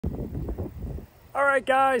All right,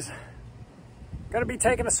 guys, gonna be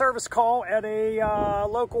taking a service call at a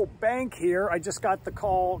local bank here. I just got the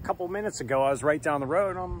call a couple minutes ago. I was right down the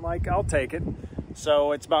road. I'm like, I'll take it.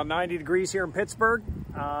 So it's about 90 degrees here in Pittsburgh.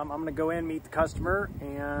 I'm gonna go in, meet the customer,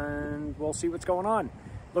 and we'll see what's going on.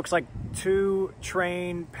 Looks like 2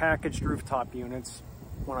 Trane packaged rooftop units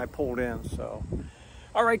when I pulled in, so.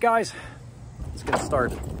 All right, guys, let's get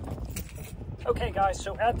started. Okay, guys,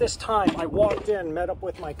 so at this time, I walked in, met up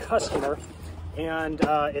with my customer, and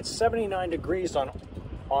it's 79 degrees on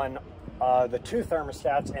the 2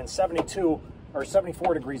 thermostats and 72 or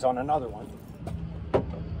 74 degrees on another one.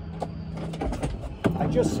 I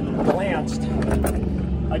just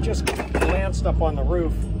glanced up on the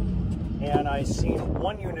roof, and I see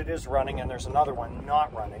one unit is running and there's another one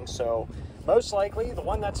not running. So most likely the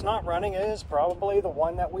one that's not running is probably the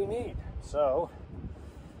one that we need. So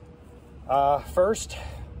first,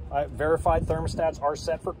 I verified thermostats are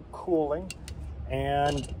set for cooling.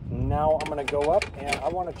 And now I'm gonna go up and I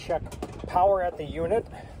wanna check power at the unit,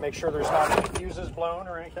 make sure there's not any fuses blown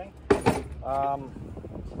or anything.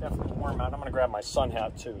 It's definitely warm out. I'm gonna grab my sun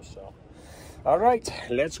hat too, so. All right,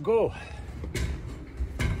 let's go.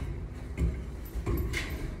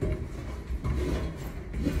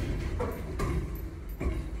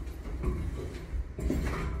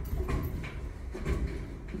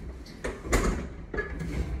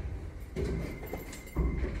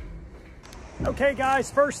 Okay, guys,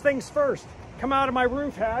 first things first. Come out of my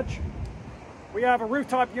roof hatch. We have a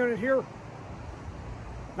rooftop unit here.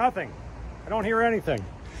 Nothing. I don't hear anything.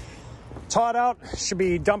 It's hot out. Should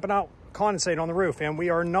be dumping out condensate on the roof, and we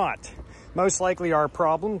are not. Most likely our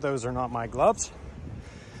problem. Those are not my gloves.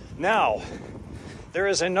 Now, there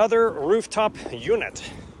is another rooftop unit.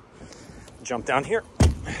 Jump down here.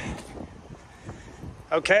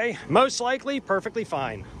 Okay, most likely perfectly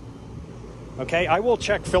fine. Okay, I will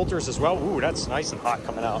check filters as well. Ooh, that's nice and hot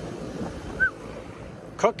coming out.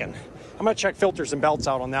 Cooking. I'm gonna check filters and belts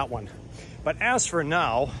out on that one. But as for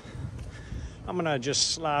now, I'm gonna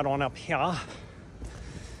just slide on up here.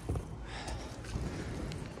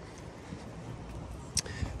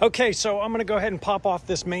 Okay, so I'm gonna go ahead and pop off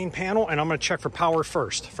this main panel and I'm gonna check for power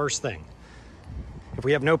first thing. If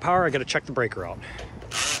we have no power, I gotta check the breaker out.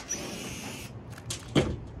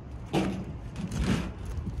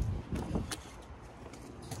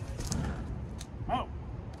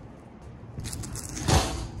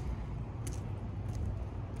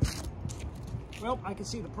 Well, I can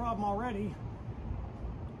see the problem already.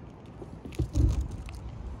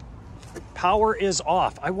 Power is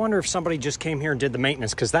off. I wonder if somebody just came here and did the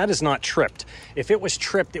maintenance, because that is not tripped. If it was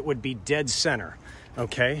tripped, it would be dead center.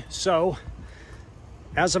 Okay, so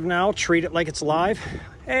as of now, treat it like it's live.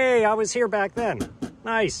 Hey, I was here back then.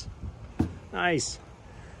 Nice. Nice.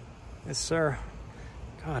 Yes, sir.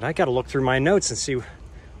 God, I got to look through my notes and see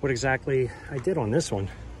what exactly I did on this one.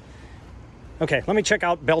 Okay, let me check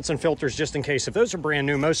out belts and filters just in case. If those are brand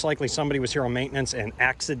new, most likely somebody was here on maintenance and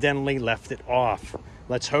accidentally left it off.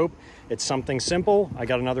 Let's hope it's something simple. I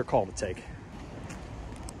got another call to take.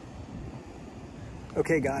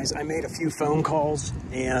 Okay, guys, I made a few phone calls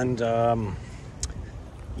and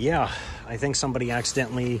yeah, I think somebody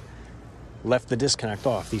accidentally left the disconnect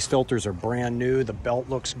off. These filters are brand new. The belt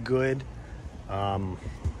looks good.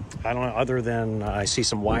 I don't know, other than I see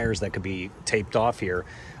some wires that could be taped off here.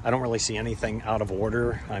 I don't really see anything out of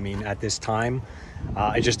order. I mean, at this time,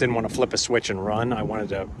 I just didn't want to flip a switch and run. I wanted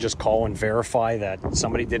to just call and verify that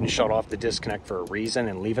somebody didn't shut off the disconnect for a reason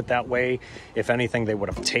and leave it that way. If anything, they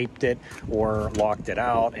would have taped it or locked it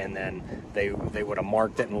out, and then they would have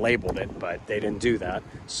marked it and labeled it, but they didn't do that.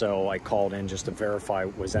 So I called in just to verify,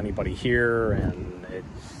 was anybody here? And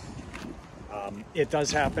it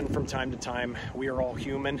does happen from time to time. We are all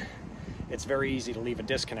human. It's very easy to leave a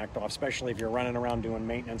disconnect off, especially if you're running around doing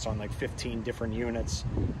maintenance on like 15 different units,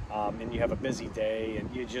 and you have a busy day and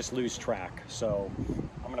you just lose track. So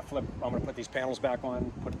I'm gonna put these panels back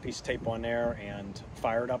on, put a piece of tape on there and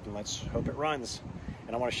fire it up, and let's hope it runs.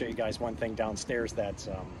 And I want to show you guys one thing downstairs that's,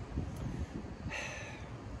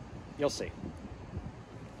 you'll see.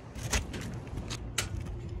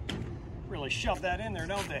 Really shove that in there,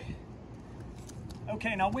 don't they?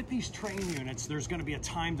 Okay, now with these Trane units, there's going to be a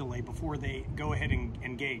time delay before they go ahead and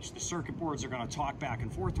engage. The circuit boards are going to talk back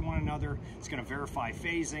and forth to one another. It's going to verify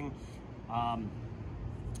phasing.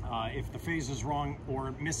 If the phase is wrong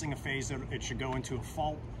or missing a phase, it should go into a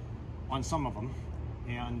fault on some of them.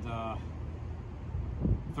 And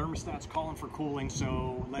thermostat's calling for cooling,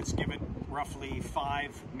 so let's give it roughly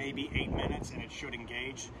 5, maybe 8 minutes, and it should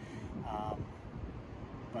engage.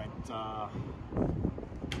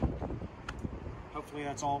 Hopefully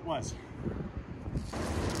that's all it was.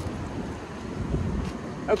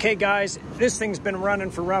 Okay guys, this thing's been running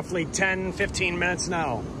for roughly 10-15 minutes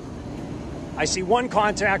now. I see one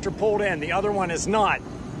contactor pulled in, the other one is not.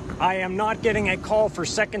 I am not getting a call for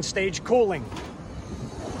second stage cooling.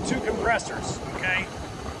 2 compressors, okay?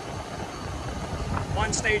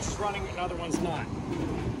 One stage is running, another one's not.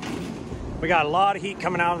 We got a lot of heat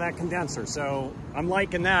coming out of that condenser, so I'm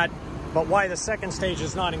liking that. But why the second stage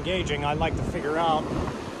is not engaging, I'd like to figure out.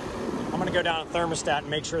 I'm gonna go down to thermostat and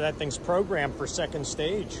make sure that thing's programmed for second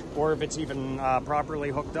stage, or if it's even properly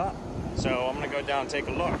hooked up. So I'm gonna go down and take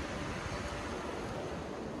a look.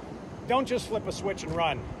 Don't just flip a switch and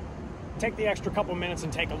run. Take the extra couple minutes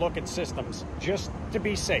and take a look at systems, just to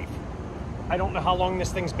be safe. I don't know how long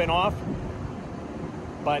this thing's been off,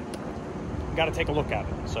 but you gotta take a look at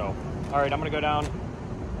it. So, all right, I'm gonna go down,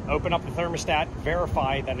 open up the thermostat,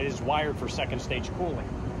 verify that it is wired for second stage cooling.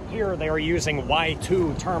 Here they are using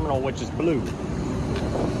Y2 terminal, which is blue.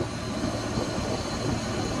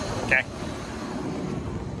 Okay.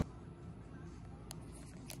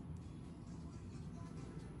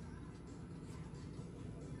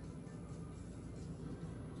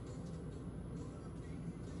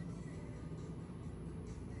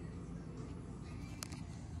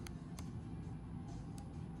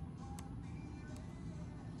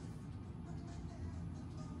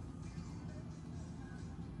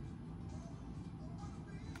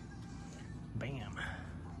 Bam.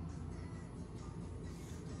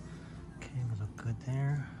 Okay, we look good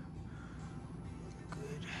there.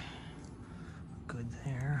 Good. Good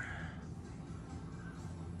there.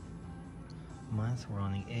 Month, we're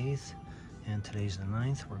on the 8th, and today's the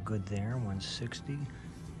 9th. We're good there, 160.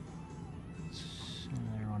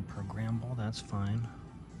 They're on programmable, that's fine.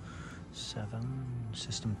 7,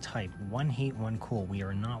 system type, 1 heat, 1 cool. We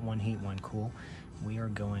are not 1 heat, 1 cool. We are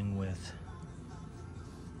going with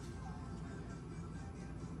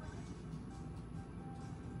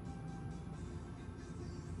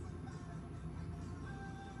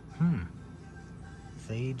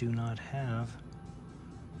they do not have.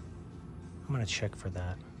 I'm gonna check for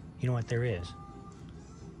that. You know what, there is.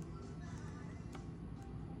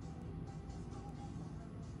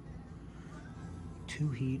 Two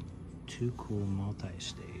heat, 2 cool,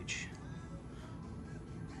 multi-stage.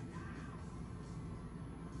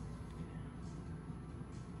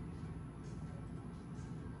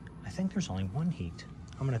 I think there's only 1 heat.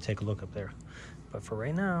 I'm gonna take a look up there. But for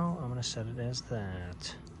right now, I'm gonna set it as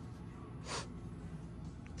that.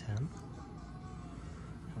 10.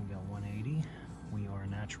 We got 180. We are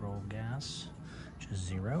natural gas, which is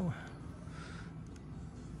 0.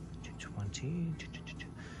 220.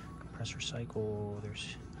 Compressor cycle,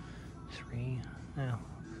 there's 3. Now,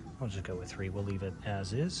 we'll just go with 3. We'll leave it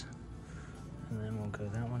as is. And then we'll go,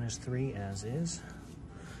 that one is 3 as is.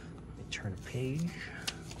 Let me turn a page.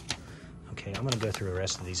 Okay, I'm gonna go through the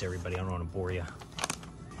rest of these, everybody. I don't wanna bore you.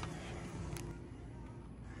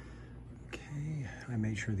 Okay, I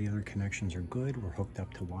made sure the other connections are good. We're hooked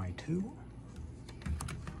up to Y2.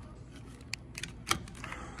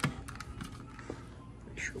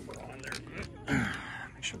 Make sure we're on there.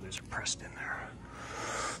 Make sure those are pressed in there.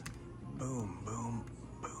 Boom, boom,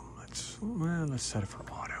 boom. Let's set it for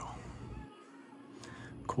auto.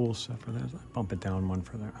 Cool set for this. Bump it down 1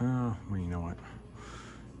 for that. Oh, well, you know what?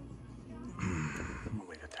 We'll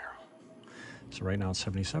leave it there. So right now it's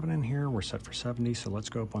 77 in here. We're set for 70. So let's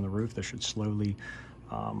go up on the roof. This should slowly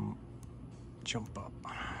jump up.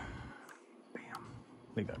 Bam.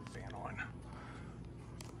 Leave that fan on.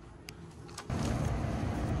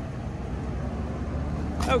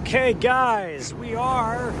 Okay, guys, we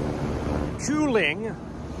are cooling.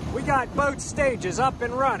 We got both stages up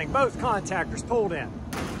and running, both contactors pulled in.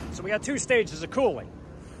 So we got 2 stages of cooling.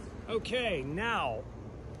 Okay, now,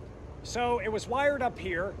 so it was wired up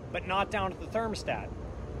here, but not down at the thermostat.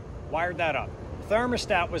 Wired that up.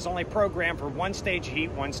 Thermostat was only programmed for 1 stage of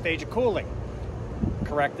heat, 1 stage of cooling.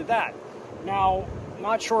 Corrected that. Now,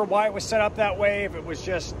 not sure why it was set up that way, if it was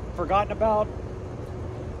just forgotten about.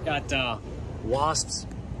 Got wasps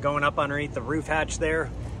going up underneath the roof hatch there.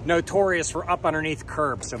 Notorious for up underneath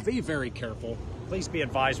curbs, so be very careful. Please be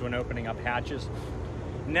advised when opening up hatches.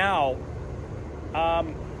 Now, I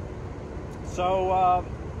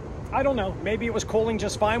don't know, maybe it was cooling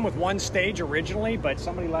just fine with 1 stage originally, but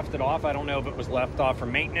somebody left it off. I don't know if it was left off for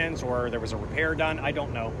maintenance or there was a repair done, I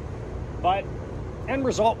don't know. But end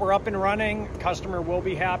result, we're up and running. Customer will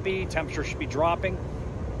be happy, temperature should be dropping,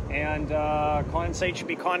 and condensate should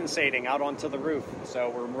be condensating out onto the roof. So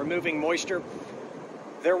we're removing moisture.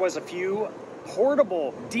 There was a few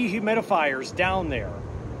portable dehumidifiers down there,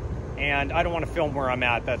 and I don't want to film where I'm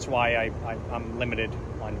at. That's why I'm limited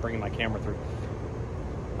on bringing my camera through.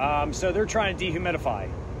 So they're trying to dehumidify.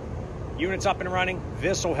 Units up and running,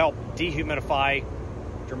 this will help dehumidify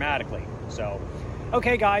dramatically. So,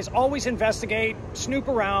 okay guys, always investigate, snoop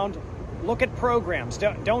around, look at programs.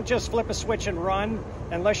 Don't just flip a switch and run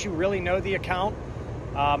unless you really know the account.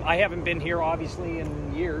 I haven't been here obviously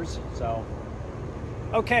in years, so.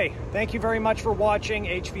 Okay, thank you very much for watching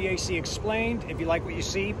HVAC Explained. If you like what you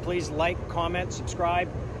see, please like, comment, subscribe.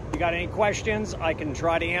 If you got any questions, I can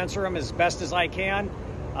try to answer them as best as I can.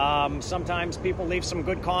 Sometimes people leave some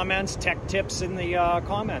good comments, tech tips in the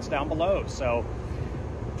comments down below. So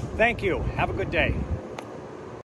thank you. Have a good day.